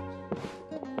 Traveler?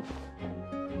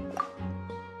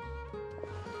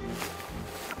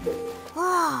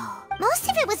 Whoa. Most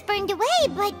of it was burned away,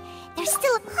 but there's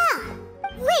still... Huh.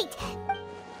 Wait.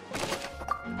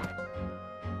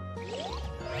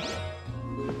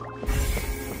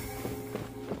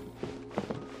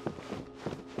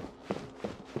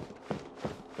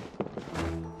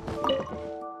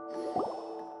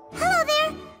 Hello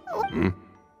there.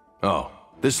 Oh,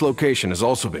 this location has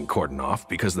also been cordoned off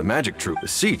because the magic troupe, the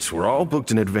seats were all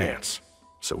booked in advance.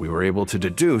 So we were able to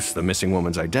deduce the missing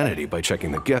woman's identity by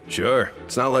checking the gift. Sure,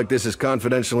 it's not like this is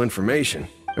confidential information.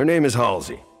 Her name is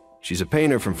Halsey. She's a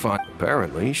painter from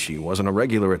Apparently, she wasn't a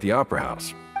regular at the Opera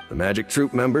House. The magic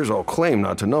troupe members all claim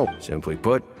not to know. Simply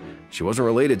put, she wasn't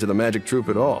related to the magic troupe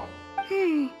at all.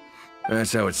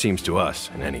 That's how it seems to us,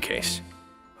 in any case.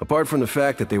 Apart from the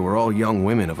fact that they were all young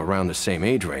women of around the same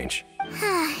age range.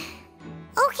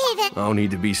 Okay then. No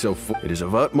need to be so It is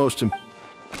of utmost importance.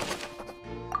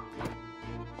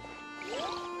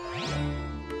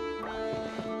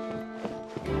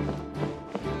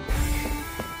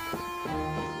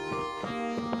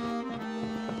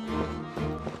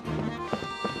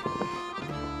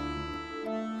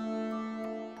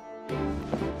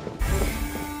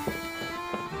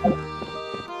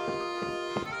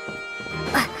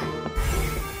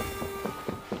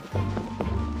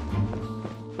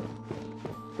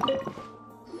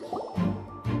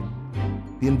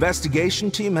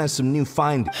 investigation team has some new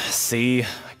findings. See?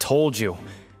 I told you.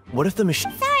 What if the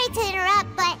machine... Sorry to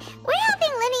interrupt, but we're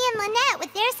helping Linny and Lynette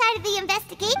with their side of the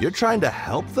investigation. You're trying to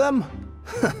help them?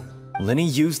 Linny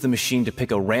used the machine to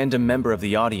pick a random member of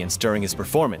the audience during his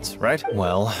performance, right?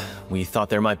 Well, we thought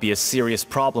there might be a serious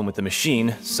problem with the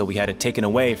machine, so we had it taken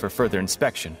away for further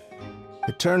inspection.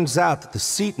 It turns out that the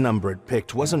seat number it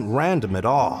picked wasn't random at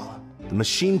all. The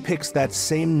machine picks that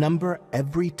same number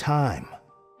every time.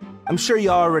 I'm sure you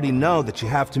already know that you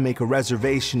have to make a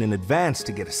reservation in advance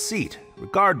to get a seat,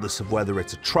 regardless of whether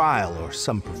it's a trial or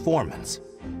some performance.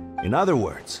 In other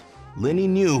words, Linny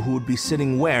knew who would be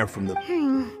sitting where from the...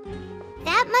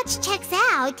 That much checks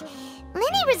out.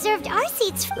 Linny reserved our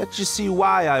seats for... Let you see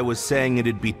why I was saying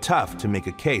it'd be tough to make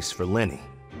a case for Linny.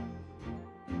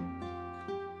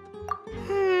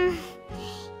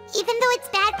 Even though it's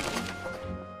bad...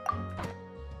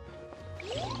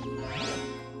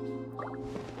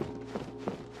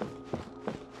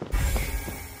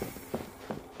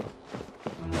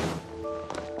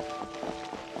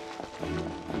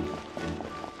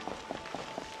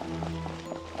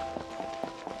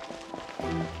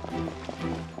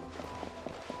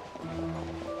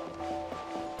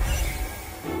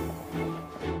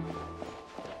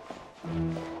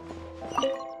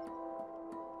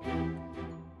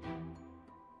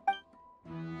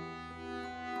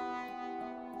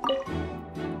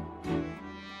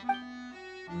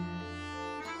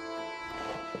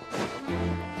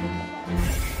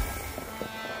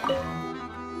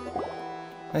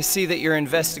 I see that you're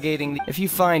investigating if you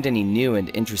find any new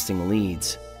and interesting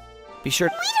leads. Be sure...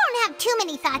 We don't have too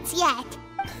many thoughts yet.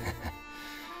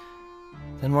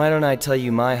 Then why don't I tell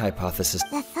you my hypothesis?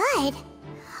 The thud?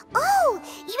 Oh,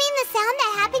 you mean the sound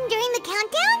that happened during the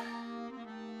countdown?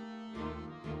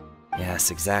 Yes,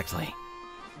 exactly.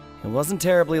 It wasn't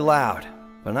terribly loud,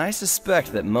 but I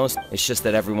suspect that most... It's just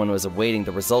that everyone was awaiting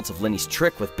the results of Linny's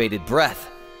trick with bated breath,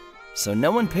 so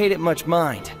no one paid it much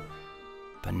mind.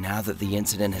 But now that the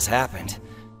incident has happened,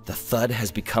 the thud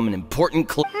has become an important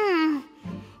clue.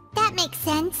 That makes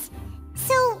sense.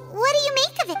 So, what do you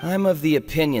make of it? I'm of the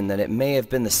opinion that it may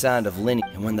have been the sound of Linny,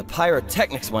 and when the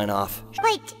pyrotechnics went off...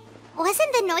 But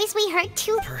wasn't the noise we heard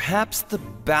too... Perhaps the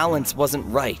balance wasn't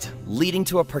right, leading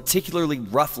to a particularly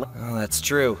rough... Oh, that's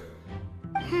true.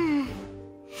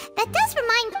 That does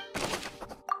remind...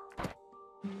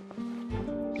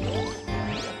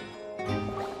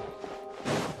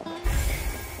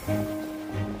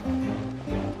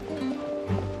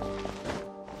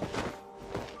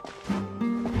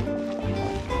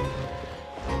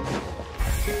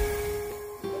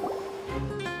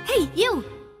 Hey, you!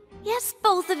 Yes,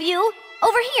 both of you!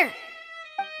 Over here!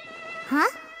 Huh?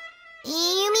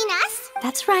 You mean us?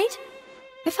 That's right.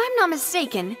 If I'm not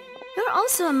mistaken, you're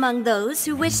also among those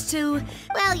who wish to...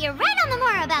 Well, you're right on the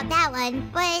moor about that one,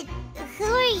 but who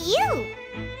are you?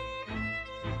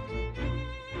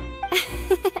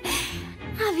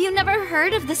 Have you never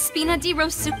heard of the Spina di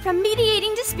Rosu? From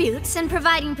mediating disputes and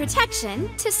providing protection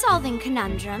to solving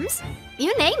conundrums,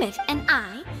 you name it, and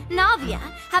I, Navia,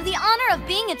 have the honor of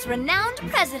being its renowned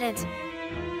president.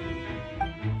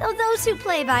 Though those who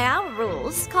play by our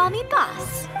rules call me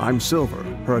boss. I'm Silver,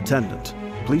 her attendant.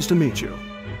 Pleased to meet you.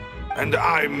 And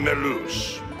I'm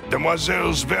Melus.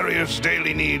 Demoiselle's various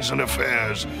daily needs and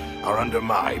affairs are under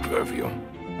my purview.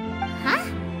 Huh?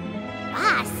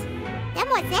 Boss?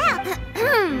 Demoiselle?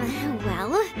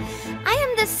 Well, I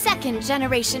am the second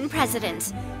generation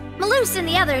president. Melus and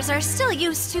the others are still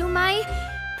used to my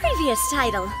previous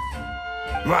title.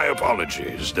 My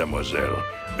apologies, Demoiselle.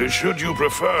 Should you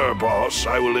prefer, boss,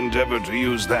 I will endeavor to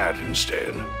use that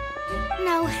instead.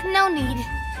 No need.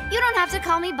 You don't have to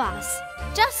call me boss.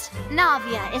 Just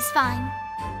Navia is fine.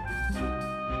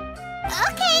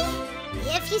 Okay,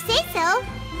 if you say so.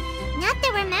 Not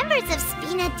that we're members of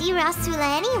Spina di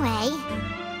Rasula anyway.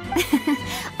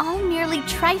 All merely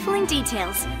trifling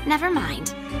details. Never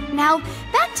mind. Now,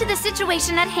 back to the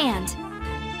situation at hand.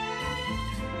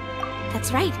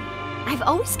 That's right. I've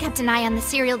always kept an eye on the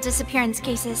serial disappearance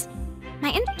cases.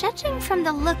 Judging from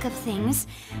the look of things,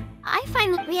 I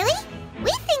find... Really?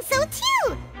 We think so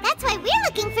too! That's why we're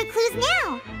looking for clues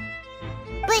now.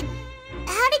 But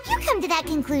how did you come to that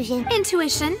conclusion?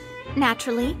 Intuition,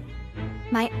 naturally.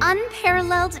 My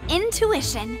unparalleled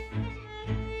intuition.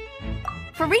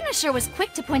 Farina sure was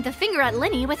quick to point the finger at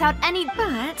Linny without any...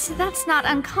 But that's not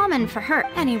uncommon for her.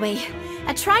 Anyway,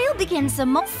 a trial begins the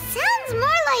mo... Sounds more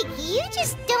like you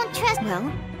just don't trust... Well,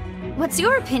 what's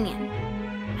your opinion?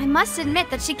 I must admit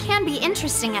that she can be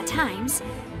interesting at times,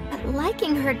 but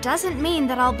liking her doesn't mean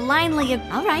that I'll blindly...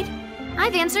 All right,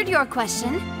 I've answered your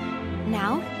question.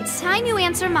 Now, it's time you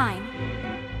answer mine.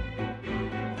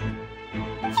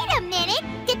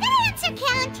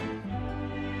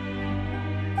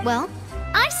 Well,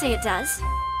 I say it does.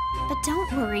 But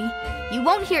don't worry, you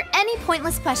won't hear any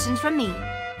pointless questions from me.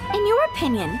 In your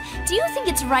opinion, do you think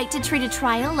it's right to treat a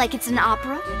trial like it's an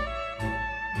opera?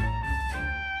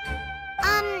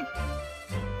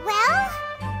 Well?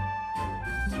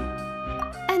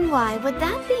 And why would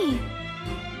that be?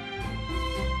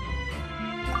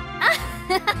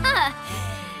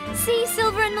 See,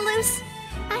 Silver and Malus?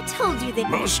 I told you that—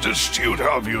 Most astute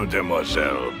of you,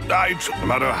 Demoiselle. No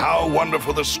matter how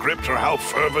wonderful the script or how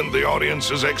fervent the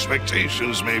audience's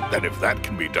expectations may— And if that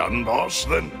can be done, boss,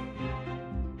 then—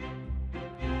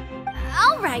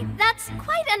 All right, that's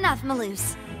quite enough,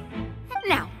 Malus.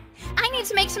 Now, I need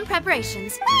to make some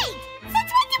preparations. Wait!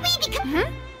 Since when did we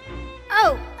become—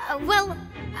 Oh, well,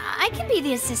 I can be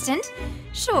the assistant.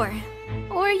 Sure.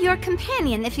 Or your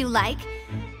companion, if you like.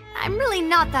 I'm really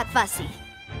not that fussy.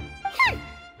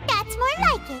 That's more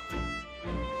like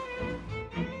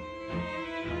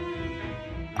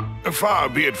it. Far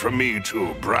be it from me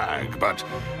to brag, but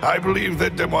I believe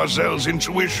that Demoiselle's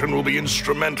intuition will be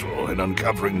instrumental in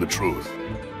uncovering the truth.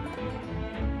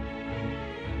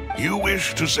 You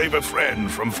wish to save a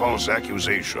friend from false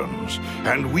accusations,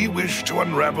 and we wish to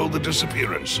unravel the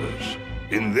disappearances.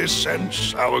 In this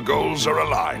sense, our goals are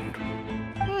aligned.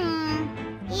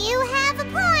 You have a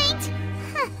point.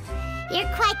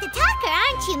 You're quite the talker,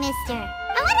 aren't you, mister?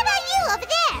 And what about you over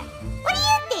there? What do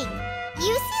you think?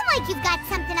 You seem like you've got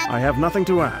something on— I have nothing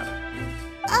to add.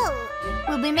 Oh.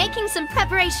 We'll be making some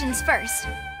preparations first.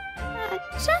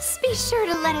 Just be sure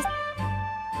to let us—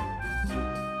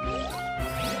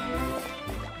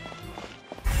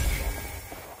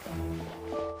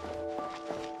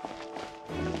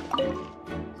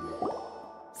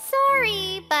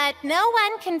 Sorry, but no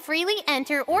one can freely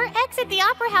enter or exit the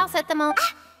Opera House at the moment.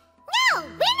 No, we're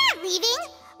not leaving.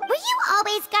 Were you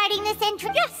always guarding this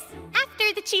entrance? Yes.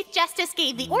 After the Chief Justice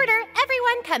gave the order,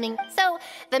 everyone coming. So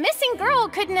the missing girl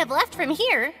couldn't have left from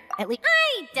here. At least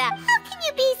How can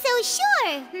you be so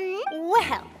sure?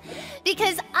 Well,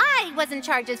 because I was in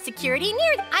charge of security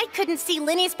I couldn't see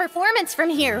Linny's performance from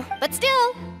here. But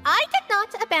still, I did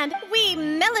not abandon— We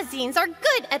Melazines are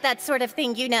good at that sort of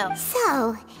thing, you know.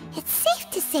 So, it's safe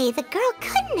to say the girl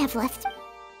couldn't have left—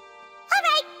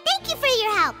 Alright, thank you for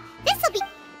your help. This'll be—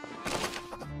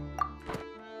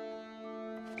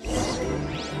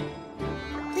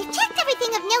 We've checked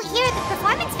everything of note here at the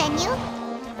performance venue.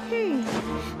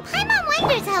 Paimon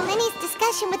wonders how Linny's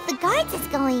discussion with the guards is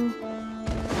going.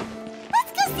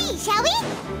 Let's go see, shall we?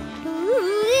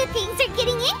 Ooh, things are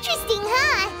getting interesting,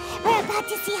 huh? We're about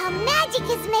to see how magic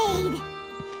is made.